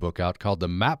interesting new book out called The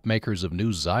Map Makers of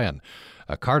New Zion,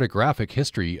 a cartographic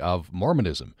history of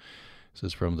Mormonism. This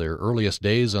is from their earliest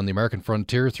days on the American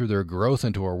frontier through their growth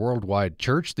into a worldwide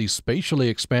church. These spatially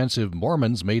expansive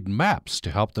Mormons made maps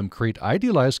to help them create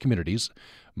idealized communities,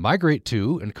 migrate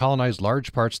to and colonize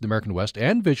large parts of the American West,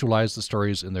 and visualize the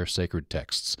stories in their sacred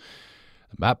texts.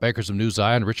 The Map Makers of New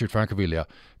Zion, Richard Francavilla,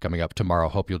 coming up tomorrow.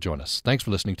 Hope you'll join us. Thanks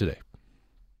for listening today.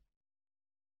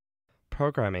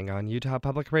 Programming on Utah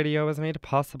Public Radio is made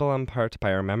possible in part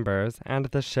by our members and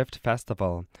the Shift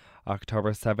Festival,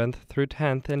 October 7th through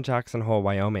 10th in Jackson Hole,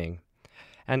 Wyoming.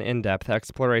 An in-depth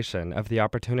exploration of the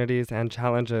opportunities and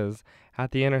challenges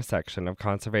at the intersection of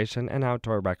conservation and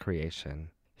outdoor recreation,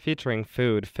 featuring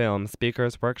food, film,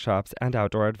 speakers, workshops, and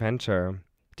outdoor adventure.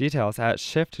 Details at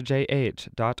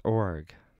shiftjh.org.